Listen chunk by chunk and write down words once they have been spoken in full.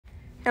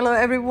Hello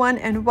everyone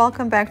and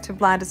welcome back to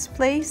Vlada's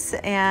Place,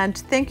 and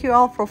thank you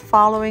all for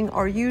following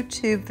our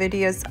YouTube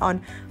videos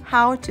on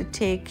how to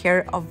take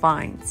care of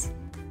vines.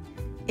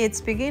 It's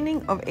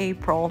beginning of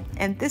April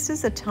and this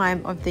is a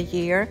time of the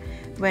year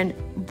when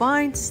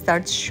vines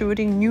start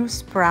shooting new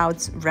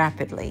sprouts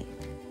rapidly.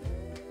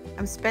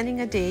 I'm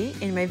spending a day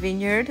in my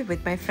vineyard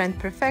with my friend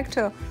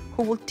Perfecto,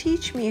 who will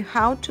teach me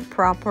how to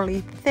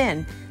properly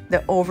thin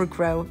the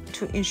overgrowth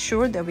to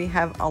ensure that we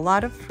have a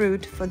lot of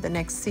fruit for the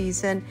next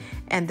season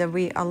and that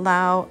we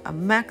allow a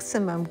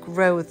maximum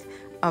growth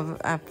of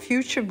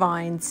future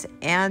vines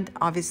and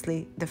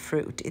obviously the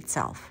fruit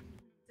itself.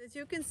 As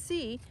you can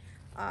see,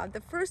 the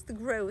first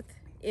growth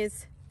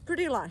is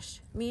pretty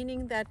lush,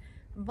 meaning that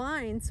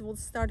vines will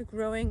start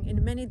growing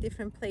in many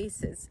different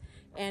places.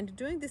 And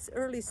during this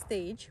early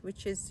stage,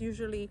 which is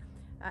usually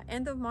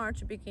end of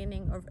March,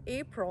 beginning of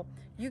April,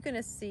 you're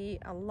gonna see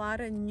a lot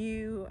of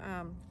new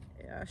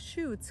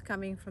shoots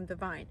coming from the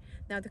vine.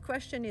 Now the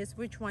question is,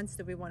 which ones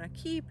do we want to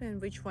keep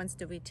and which ones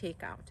do we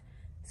take out?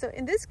 So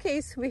in this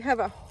case, we have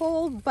a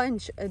whole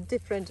bunch of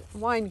different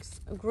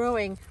vines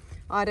growing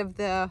out of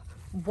the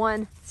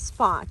one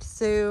spot.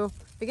 So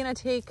we're gonna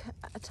take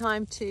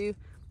time to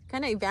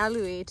kind of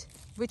evaluate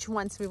which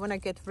ones we want to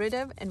get rid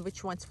of and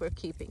which ones we're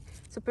keeping.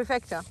 So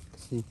Perfecto,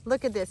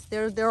 look at this.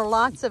 There are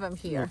lots of them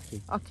here.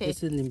 Okay.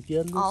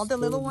 All the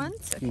little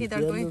ones. Okay,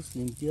 they're going.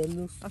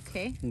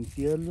 Okay.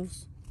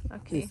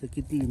 Okay.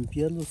 Aquí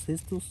limpiarlos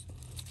estos,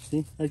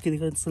 sí. Hay que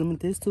dejar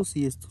solamente estos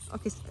y estos.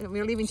 Okay, so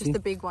we're leaving just the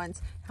big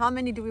ones. How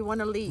many do we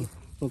want to leave?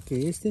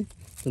 Okay, este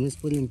también se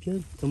puede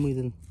limpiar, está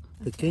muy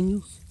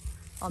pequeños.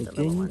 All the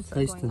little ones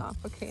are going off.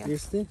 Okay.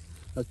 Este,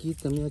 aquí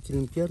también hay que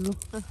limpiarlo.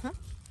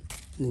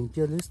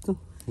 Limpiar esto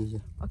y ya.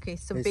 Okay,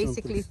 so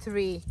basically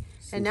 3.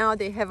 And now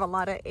they have a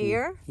lot of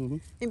air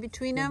in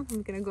between them.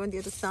 I'm going to go on the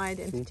other side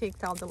and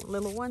take out the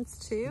little ones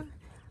too.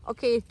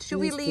 Okay, should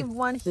we leave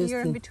one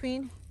here in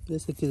between?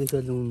 Este hay que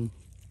dejarle un...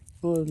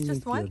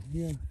 Just one?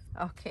 Yeah.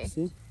 Okay.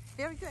 Sí.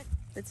 Very good.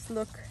 Let's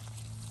look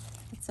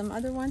at some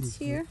other ones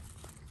here.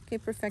 Okay,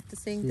 Perfecto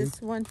saying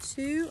this one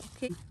too.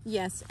 Okay,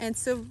 yes. And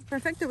so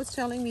Perfecto was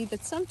telling me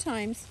that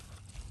sometimes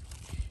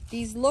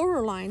these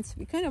lower lines,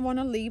 we kind of want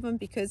to leave them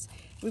because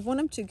we want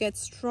them to get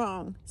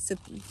strong. So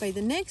by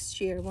the next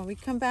year, when we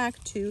come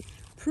back to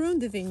prune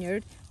the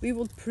vineyard, we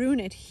will prune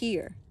it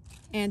here.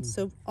 And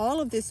so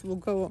all of this will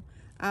go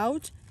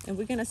out and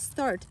we're going to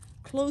start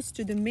close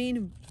to the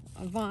main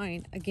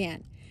vine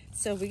again.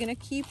 So we're going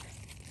to keep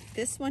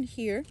this one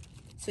here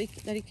so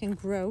that it can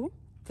grow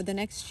for the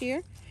next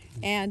year.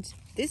 And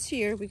this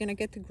year we're going to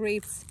get the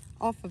grapes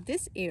off of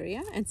this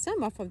area and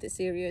some off of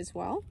this area as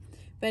well.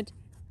 But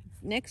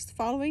next,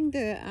 following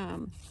the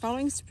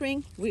following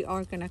spring, we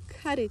are going to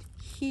cut it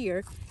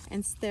here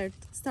and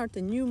start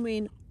a new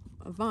main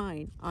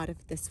vine out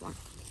of this one.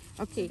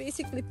 Okay,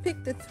 basically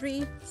pick the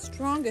 3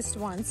 strongest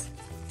ones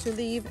to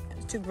leave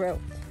to grow.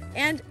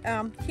 And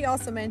he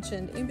also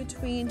mentioned in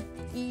between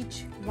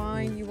each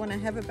vine you want to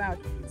have about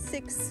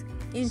 6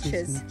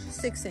 inches.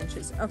 6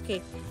 inches.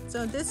 Okay,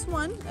 so this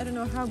one, I don't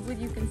know how good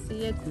you can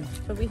see it,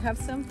 but we have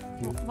some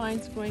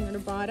vines growing on the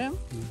bottom.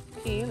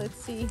 Okay, let's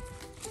see.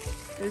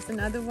 There's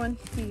another one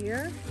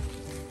here.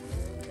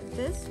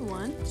 This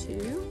one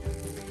too.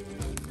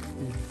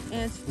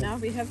 And now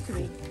we have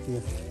 3.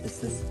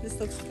 This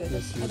looks good.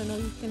 I don't know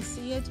if you can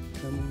see it.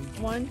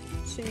 1,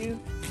 2,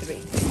 3.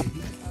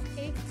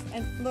 Okay,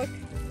 and look,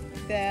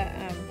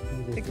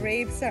 the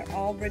grapes are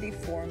already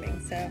forming.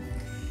 So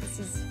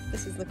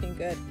this is looking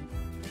good.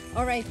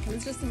 All right,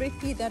 let's just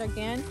repeat that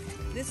again.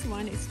 This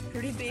one is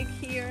pretty big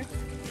here.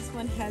 This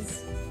one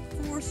has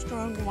 4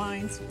 strong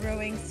vines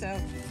growing. So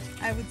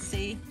I would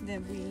say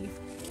that we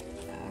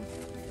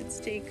let's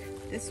take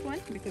this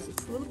one because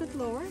it's a little bit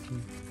lower.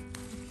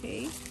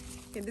 Okay,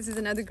 this is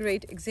another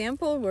great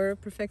example where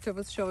Perfecto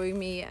was showing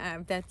me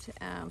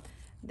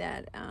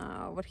that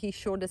what he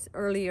showed us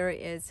earlier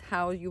is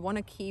how you want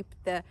to keep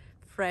the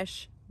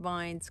fresh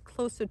vines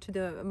closer to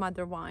the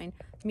mother vine,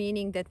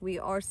 meaning that we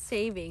are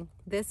saving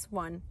this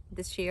one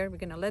this year. We're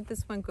going to let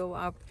this one go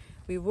up.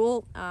 We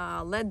will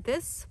let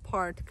this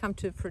part come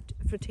to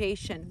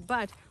fruition,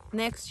 but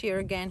next year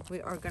again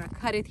we are going to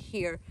cut it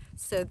here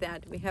so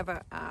that we have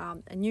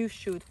a new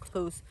shoot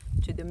close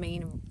to the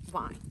main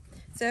vine.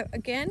 So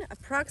again,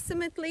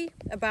 approximately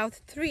about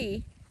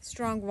 3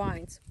 strong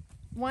vines.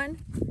 1,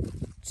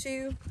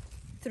 2,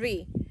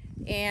 3.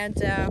 And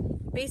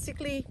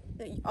basically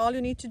all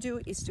you need to do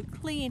is to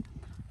clean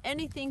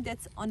anything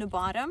that's on the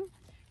bottom,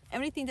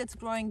 everything that's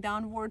growing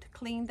downward,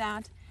 clean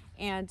that,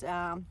 and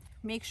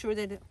make sure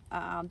that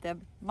the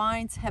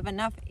vines have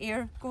enough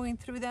air going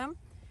through them.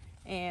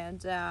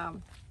 And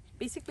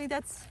basically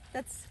that's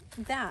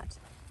that.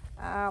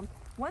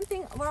 One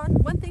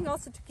thing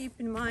also to keep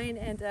in mind,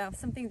 and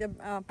something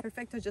that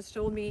Perfecto just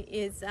told me,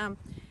 is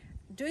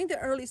during the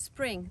early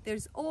spring,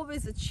 there's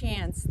always a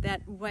chance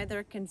that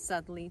weather can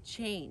suddenly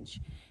change.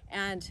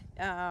 And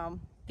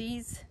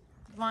these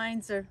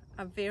vines are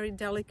very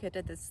delicate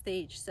at this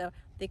stage, so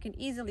they can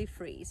easily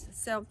freeze.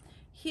 So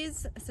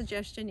his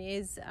suggestion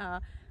is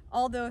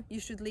Although you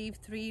should leave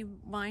 3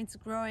 vines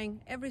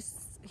growing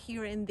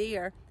here and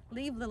there,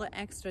 leave a little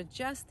extra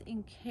just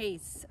in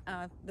case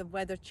the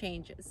weather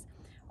changes.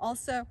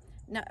 Also,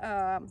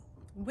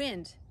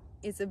 wind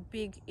is a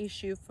big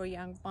issue for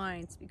young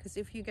vines, because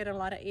if you get a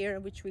lot of air,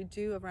 which we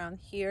do around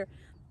here,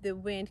 the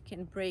wind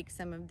can break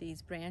some of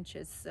these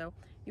branches. So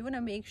you want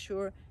to make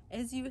sure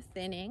as you're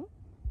thinning,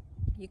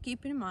 you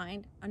keep in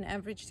mind on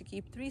average to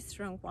keep 3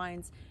 strong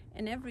vines,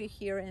 and every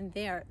here and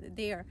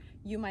there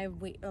you might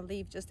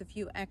leave just a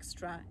few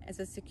extra as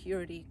a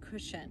security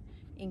cushion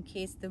in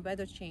case the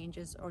weather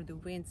changes or the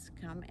winds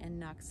come and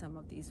knock some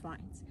of these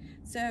vines.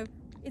 So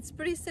it's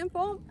pretty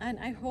simple, and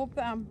I hope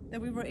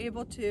that we were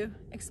able to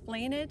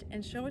explain it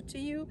and show it to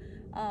you.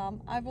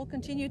 I will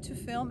continue to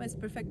film as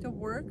Perfecto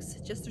works,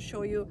 just to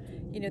show you,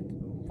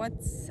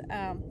 what's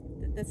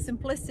the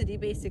simplicity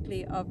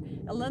basically of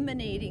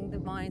eliminating the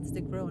vines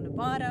that grow on the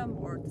bottom,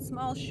 or the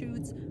small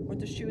shoots, or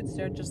the shoots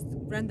that are just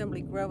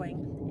randomly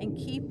growing, and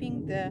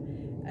keeping the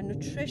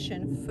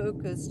nutrition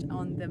focused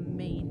on the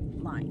main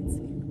lines.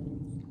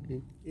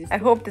 I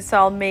hope this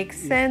all makes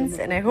sense,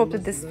 and I hope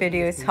that this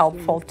video is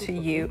helpful to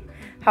you.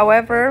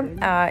 However,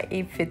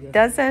 if it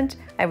doesn't,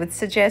 I would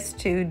suggest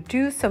to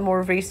do some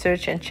more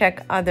research and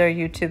check other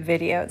YouTube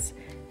videos.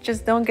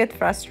 Just don't get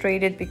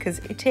frustrated, because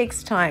it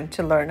takes time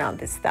to learn all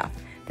this stuff.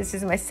 This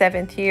is my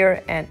 7th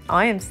year, and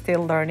I am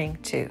still learning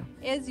too.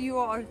 As you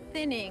are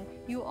thinning,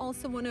 you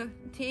also want to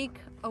take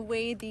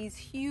away these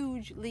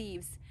huge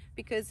leaves,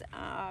 because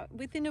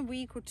within a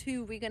week or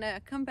 2, we're going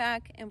to come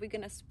back and we're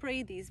going to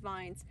spray these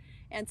vines.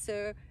 And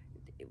so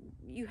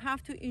you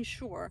have to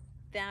ensure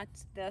that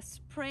the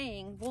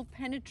spraying will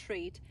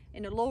penetrate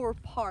in the lower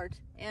part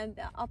and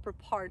the upper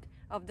part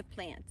of the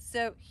plant.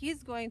 So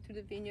he's going through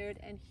the vineyard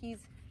and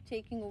he's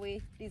taking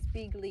away these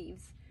big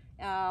leaves.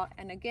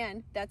 And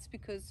again, that's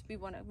because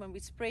when we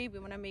spray, we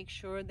want to make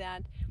sure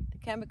that the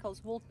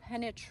chemicals will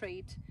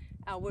penetrate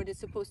where they're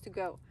supposed to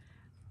go.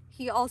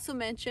 He also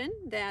mentioned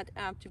that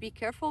to be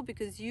careful,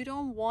 because you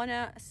don't want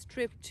to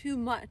strip too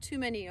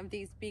many of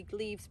these big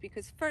leaves,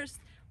 because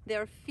first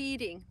they're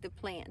feeding the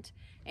plant,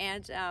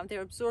 and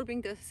they're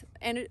absorbing the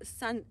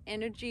sun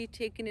energy,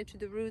 taking it to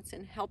the roots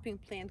and helping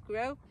plant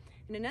grow.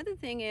 And another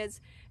thing is,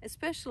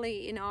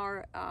 especially in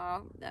our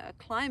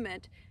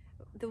climate,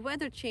 the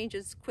weather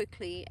changes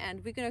quickly,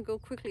 and we're going to go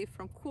quickly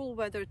from cool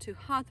weather to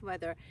hot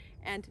weather,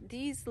 and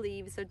these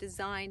leaves are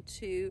designed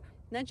to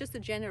not just to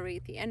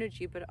generate the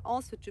energy, but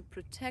also to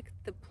protect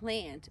the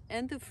plant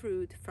and the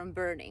fruit from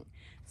burning.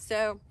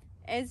 So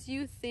as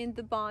you thin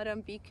the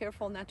bottom, be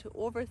careful not to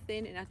over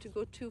thin and not to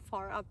go too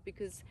far up,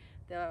 because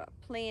the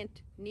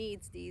plant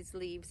needs these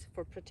leaves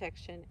for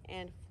protection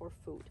and for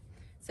food.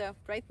 So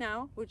right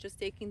now we're just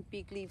taking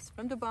big leaves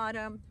from the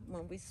bottom.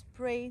 When we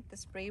spray, the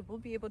spray will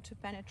be able to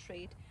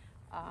penetrate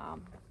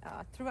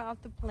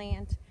throughout the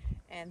plant,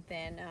 and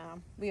then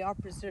we are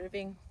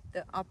preserving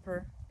the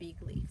upper big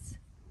leaves.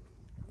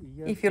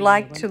 If you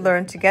like to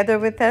learn together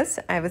with us,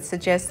 I would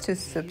suggest to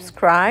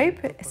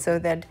subscribe, so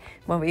that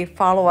when we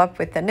follow up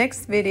with the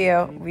next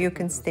video, you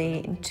can stay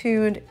in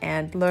tune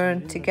and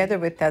learn together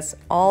with us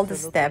all the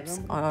steps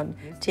on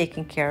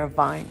taking care of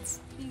vines.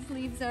 These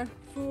leaves are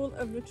full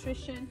of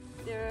nutrition.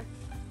 They're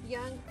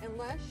young and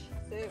lush,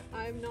 so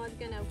I'm not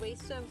gonna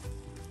waste them.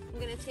 I'm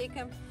gonna take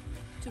them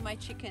to my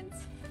chickens,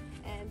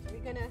 and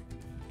we're gonna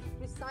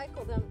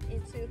recycle them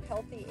into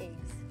healthy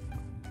eggs.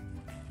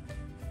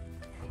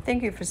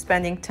 Thank you for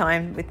spending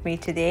time with me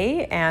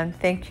today, and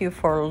thank you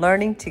for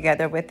learning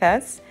together with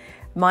us.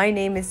 My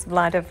name is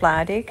Vlada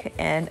Vladic,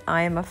 and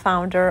I am a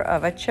founder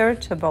of a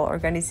charitable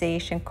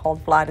organization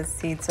called Vlada's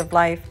Seeds of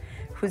Life,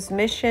 whose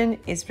mission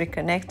is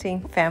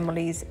reconnecting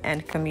families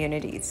and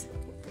communities.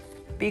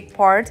 A big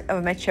part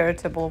of my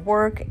charitable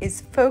work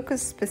is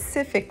focused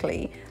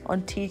specifically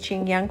on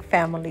teaching young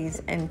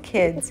families and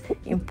kids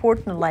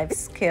important life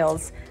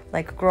skills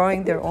like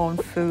growing their own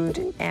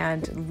food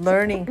and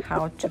learning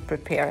how to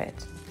prepare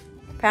it.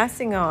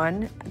 Passing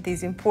on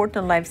these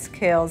important life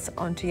skills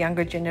onto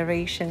younger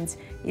generations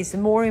is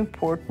more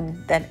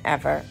important than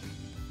ever.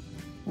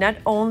 Not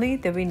only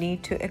do we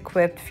need to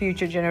equip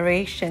future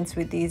generations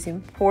with these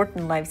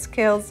important life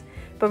skills,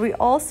 but we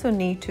also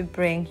need to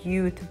bring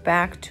youth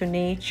back to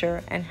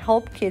nature and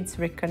help kids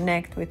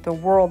reconnect with the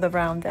world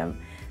around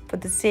them for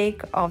the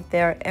sake of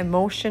their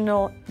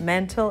emotional,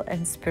 mental,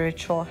 and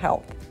spiritual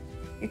health.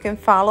 You can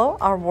follow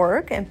our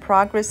work and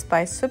progress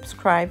by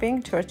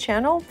subscribing to our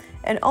channel,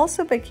 and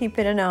also by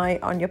keeping an eye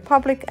on your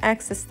public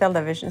access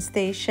television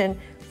station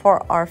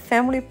for our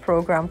family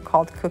program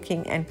called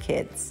Cooking and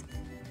Kids.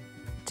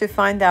 To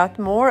find out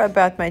more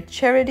about my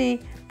charity,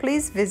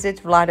 please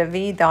visit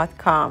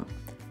vladav.com.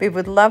 We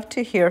would love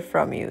to hear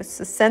from you,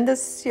 so send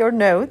us your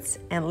notes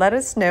and let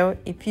us know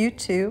if you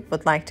too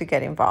would like to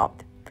get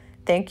involved.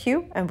 Thank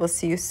you, and we'll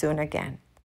see you soon again.